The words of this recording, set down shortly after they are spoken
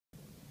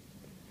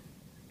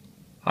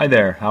Hi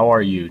there, how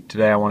are you?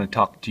 Today I want to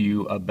talk to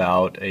you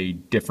about a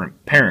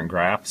different parent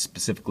graph,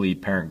 specifically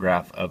parent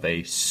graph of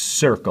a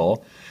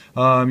circle.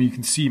 You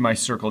can see my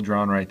circle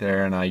drawn right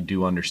there, and I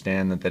do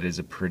understand that that is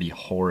a pretty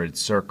horrid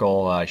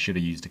circle. I should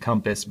have used a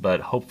compass,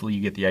 but hopefully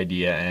you get the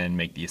idea and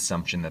make the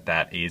assumption that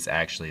that is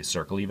actually a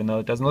circle, even though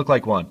it doesn't look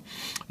like one.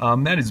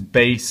 That is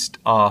based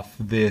off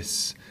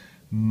this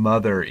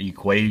mother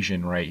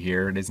equation right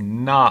here. It is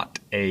not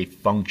a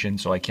function,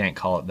 so I can't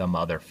call it the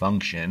mother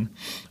function.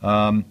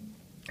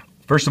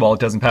 First of all, it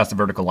doesn't pass the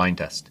vertical line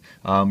test.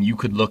 You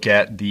could look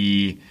at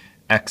the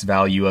x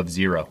value of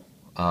 0.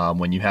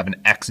 When you have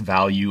an x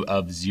value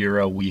of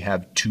 0, we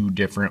have two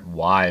different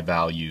y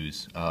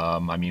values.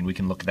 We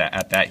can look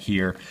at that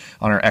here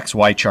on our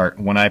xy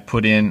chart. When I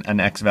put in an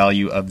x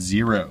value of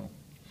 0,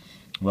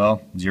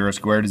 well, 0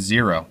 squared is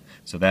 0.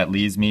 So that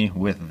leaves me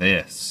with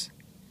this.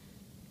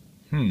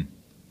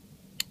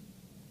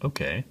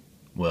 Okay,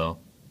 well,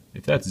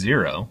 if that's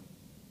 0,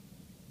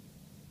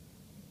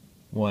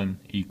 1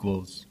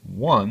 equals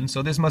 1,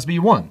 so this must be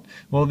 1.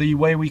 Well, the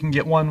way we can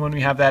get 1 when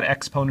we have that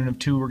exponent of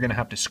 2, we're going to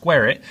have to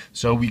square it.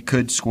 So we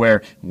could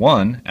square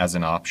 1 as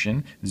an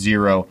option,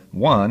 0,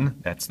 1,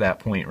 that's that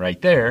point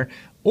right there.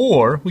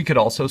 Or we could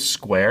also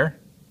square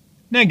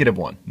negative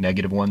 1.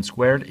 Negative 1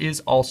 squared is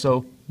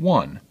also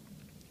 1.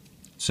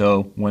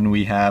 So when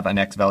we have an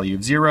x value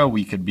of 0,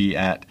 we could be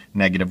at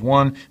negative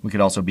 1. We could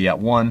also be at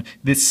 1.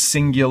 This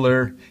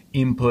singular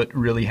input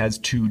really has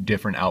two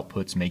different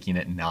outputs, making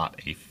it not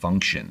a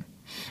function.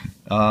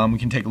 We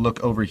can take a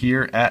look over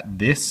here at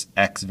this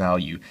x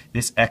value.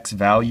 This x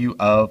value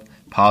of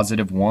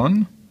positive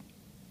 1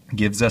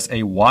 gives us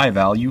a y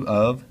value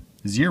of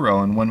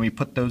 0. And when we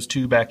put those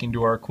two back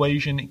into our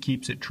equation, it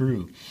keeps it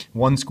true.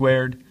 1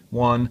 squared,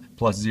 1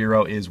 plus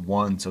 0 is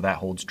 1, so that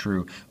holds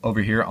true.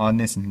 Over here on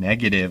this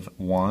negative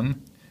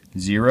 1,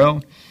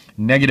 0.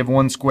 Negative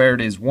 1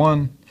 squared is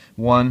 1.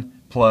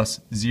 1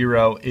 plus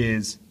 0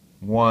 is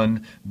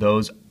 1.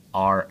 Those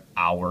are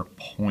our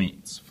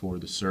points for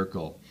the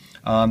circle.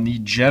 The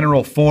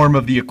general form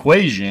of the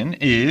equation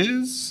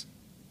is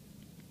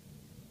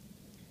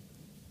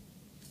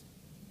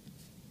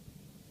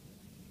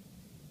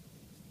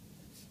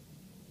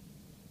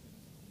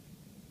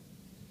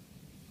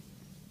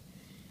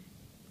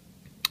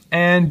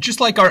and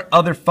just like our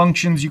other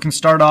functions, you can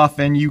start off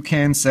and you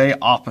can say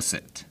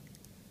opposite.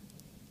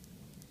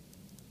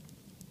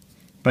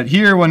 But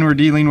here when we're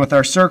dealing with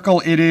our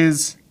circle, it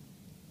is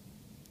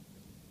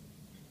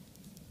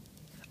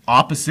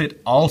opposite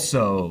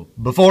also.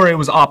 Before it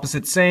was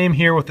opposite same.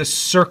 Here with the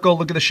circle,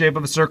 look at the shape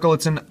of a circle.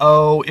 It's an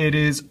O. It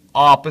is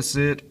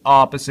opposite,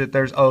 opposite.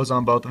 There's O's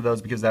on both of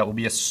those because that will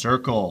be a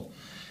circle.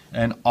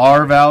 And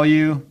R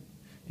value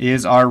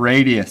is our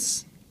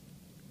radius.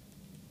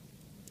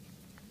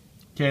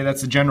 Okay,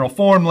 that's the general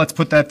form. Let's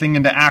put that thing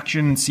into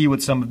action and see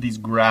what some of these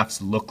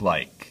graphs look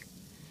like.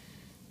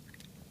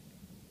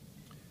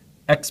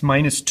 X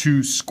minus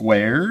 2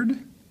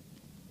 squared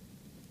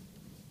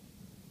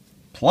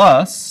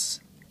plus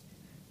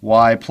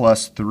y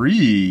plus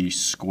 3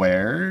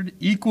 squared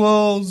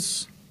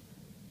equals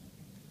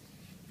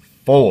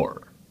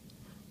 4.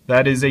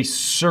 That is a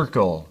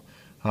circle.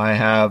 I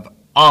have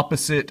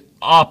opposite,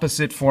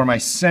 opposite for my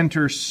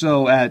center,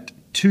 so at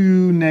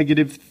 2,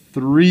 negative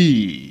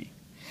 3.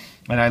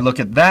 And I look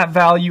at that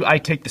value, I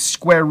take the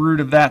square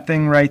root of that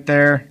thing right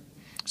there.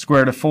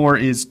 Square root of 4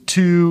 is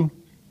 2,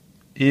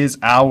 is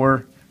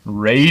our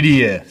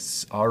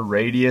radius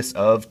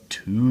of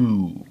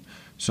 2.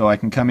 So I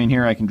can come in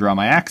here, I can draw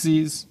my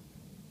axes.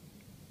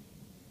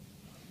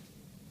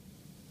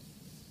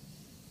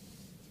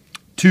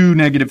 2,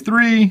 negative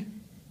 3,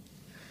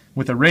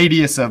 with a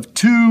radius of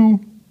 2,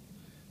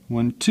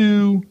 1,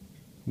 2,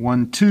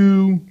 1,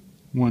 2,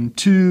 1,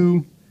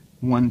 2,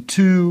 1,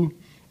 2.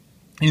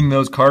 In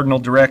those cardinal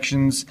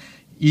directions,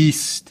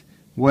 east,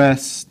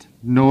 west,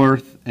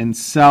 north, and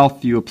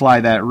south, you apply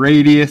that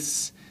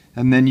radius.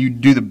 And then you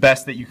do the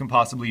best that you can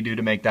possibly do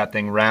to make that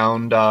thing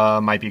round.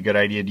 Might be a good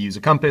idea to use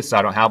a compass.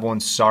 I don't have one.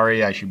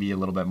 Sorry, I should be a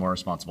little bit more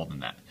responsible than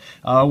that.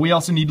 We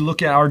also need to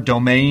look at our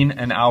domain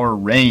and our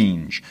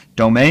range.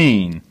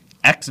 Domain,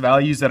 x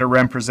values that are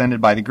represented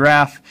by the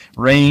graph.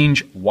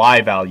 Range, y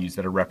values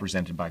that are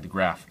represented by the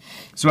graph.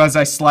 So as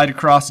I slide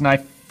across and I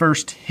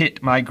first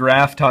hit my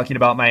graph talking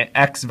about my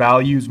x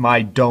values,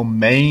 my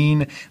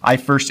domain, I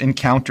first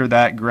encounter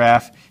that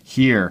graph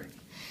here.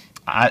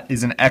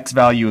 Is an x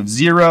value of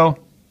 0.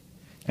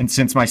 And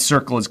since my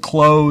circle is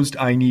closed,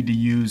 I need to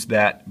use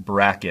that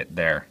bracket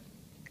there.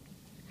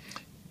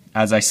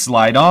 As I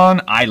slide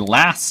on, I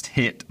last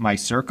hit my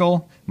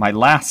circle, my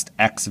last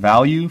x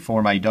value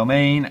for my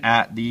domain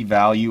at the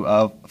value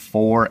of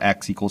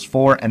 4x equals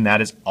 4, and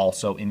that is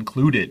also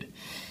included.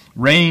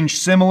 Range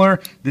similar,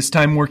 this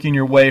time working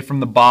your way from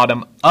the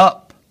bottom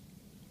up.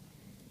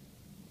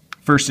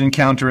 First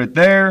encounter it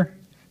there,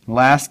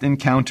 last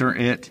encounter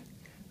it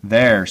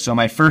there. So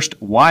my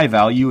first y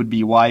value would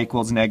be y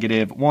equals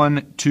negative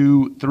 1,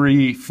 2,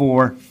 3,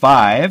 4,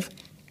 5.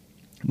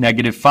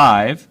 Negative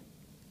 5.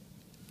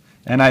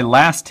 And I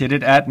last hit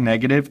it at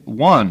negative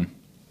 1.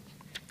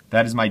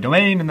 That is my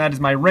domain, and that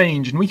is my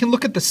range. And we can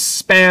look at the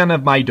span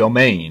of my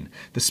domain.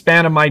 The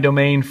span of my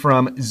domain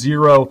from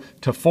 0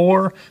 to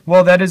 4,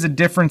 well, that is a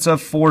difference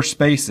of 4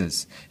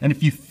 spaces. And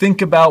if you think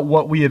about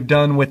what we have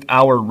done with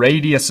our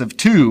radius of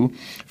 2,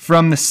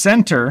 from the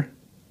center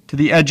to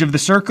the edge of the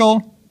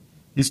circle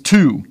is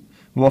 2.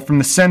 Well, from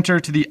the center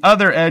to the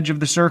other edge of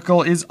the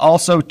circle is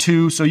also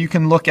 2, so you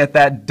can look at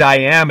that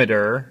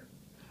diameter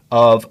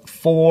of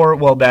 4,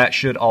 well, that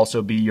should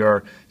also be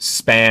your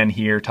span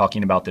here,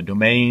 talking about the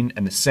domain,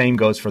 and the same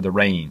goes for the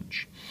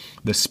range.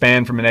 The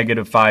span from a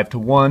 -5 to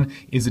 1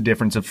 is a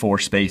difference of 4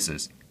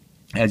 spaces.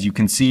 As you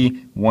can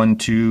see, 1,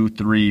 2,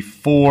 3,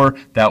 4,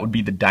 that would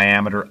be the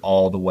diameter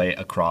all the way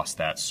across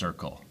that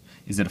circle.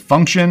 Is it a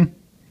function?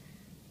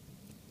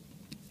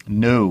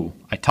 No.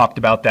 I talked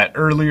about that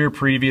earlier,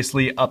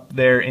 previously, up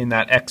there in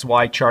that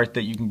XY chart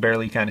that you can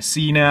barely kind of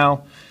see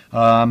now.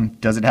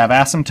 Does it have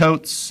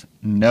asymptotes?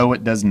 No,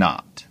 it does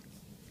not.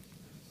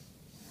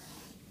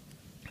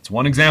 That's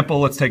one example.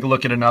 Let's take a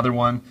look at another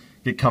one.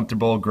 Get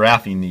comfortable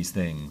graphing these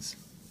things.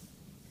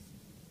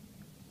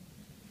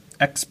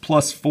 X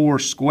plus 4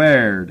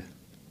 squared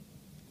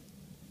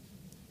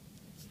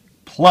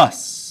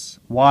plus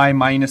y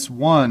minus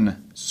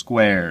 1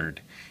 squared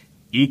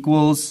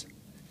equals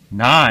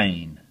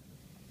 9.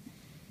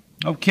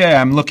 Okay,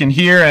 I'm looking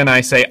here and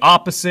I say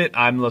opposite.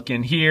 I'm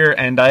looking here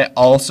and I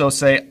also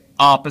say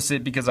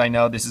opposite because I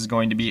know this is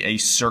going to be a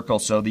circle.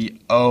 So the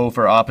O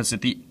for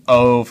opposite, the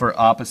O for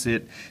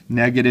opposite,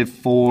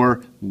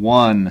 -4,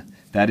 1.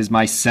 That is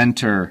my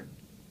center.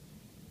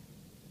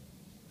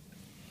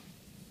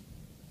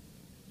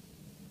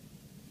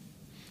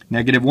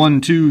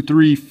 -1, 2,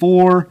 3,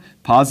 4,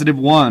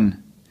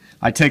 +1.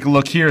 I take a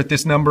look here at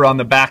this number on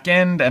the back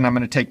end, and I'm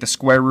going to take the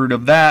square root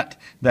of that.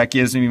 That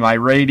gives me my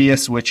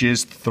radius, which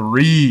is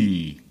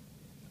 3.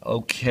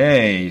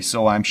 Okay,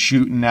 so I'm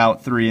shooting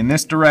out 3 in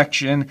this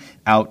direction,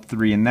 out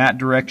 3 in that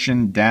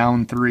direction,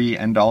 down 3,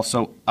 and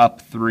also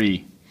up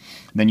 3.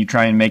 Then you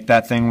try and make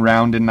that thing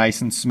round and nice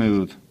and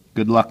smooth.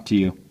 Good luck to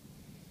you.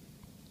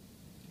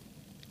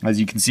 As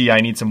you can see,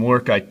 I need some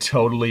work. I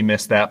totally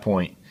missed that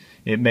point.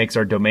 It makes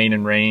our domain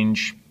and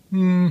range,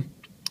 well,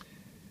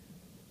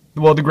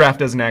 the graph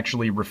doesn't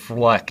actually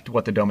reflect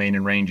what the domain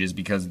and range is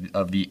because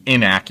of the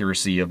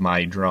inaccuracy of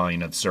my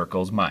drawing of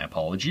circles. My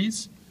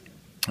apologies.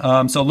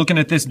 So looking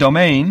at this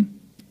domain,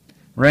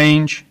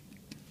 range,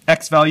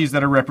 x values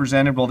that are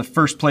represented, well, the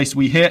first place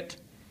we hit,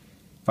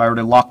 if I were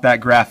to lock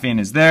that graph in,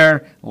 is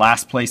there.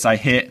 Last place I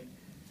hit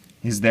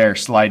is there,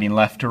 sliding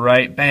left to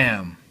right.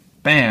 Bam,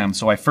 bam.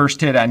 So I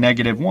first hit at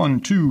 -1,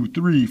 2,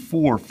 3,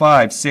 4,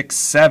 5, 6,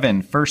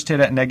 7. First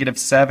hit at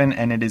 -7,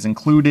 and it is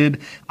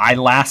included. I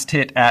last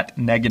hit at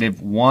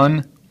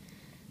 -1,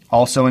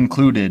 also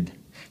included.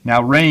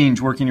 Now range,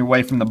 working your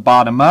way from the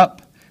bottom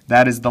up.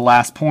 That is the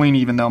last point,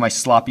 even though my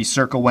sloppy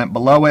circle went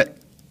below it.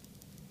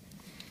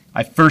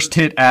 I first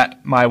hit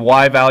at my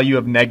y value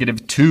of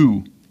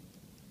 -2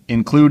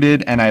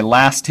 included, and I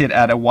last hit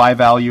at a y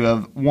value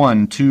of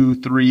 1, 2,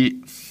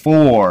 3,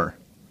 4.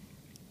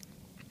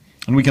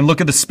 And we can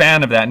look at the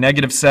span of that,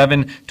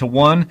 -7 to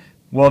 1,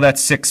 well,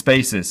 that's 6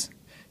 spaces.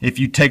 If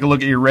you take a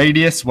look at your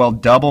radius, well,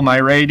 double my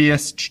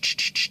radius,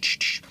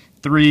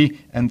 3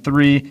 and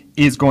 3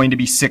 is going to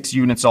be 6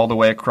 units all the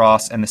way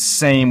across, and the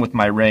same with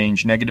my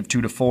range.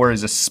 -2 to 4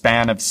 is a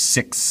span of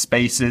 6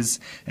 spaces,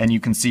 and you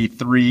can see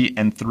 3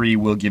 and 3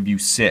 will give you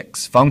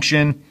 6.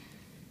 Function?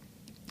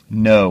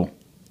 No.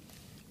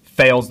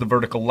 Fails the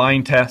vertical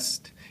line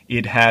test.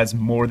 It has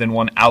more than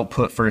one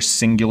output for a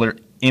singular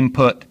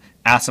input.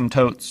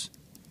 Asymptotes?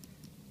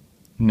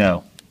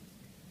 No.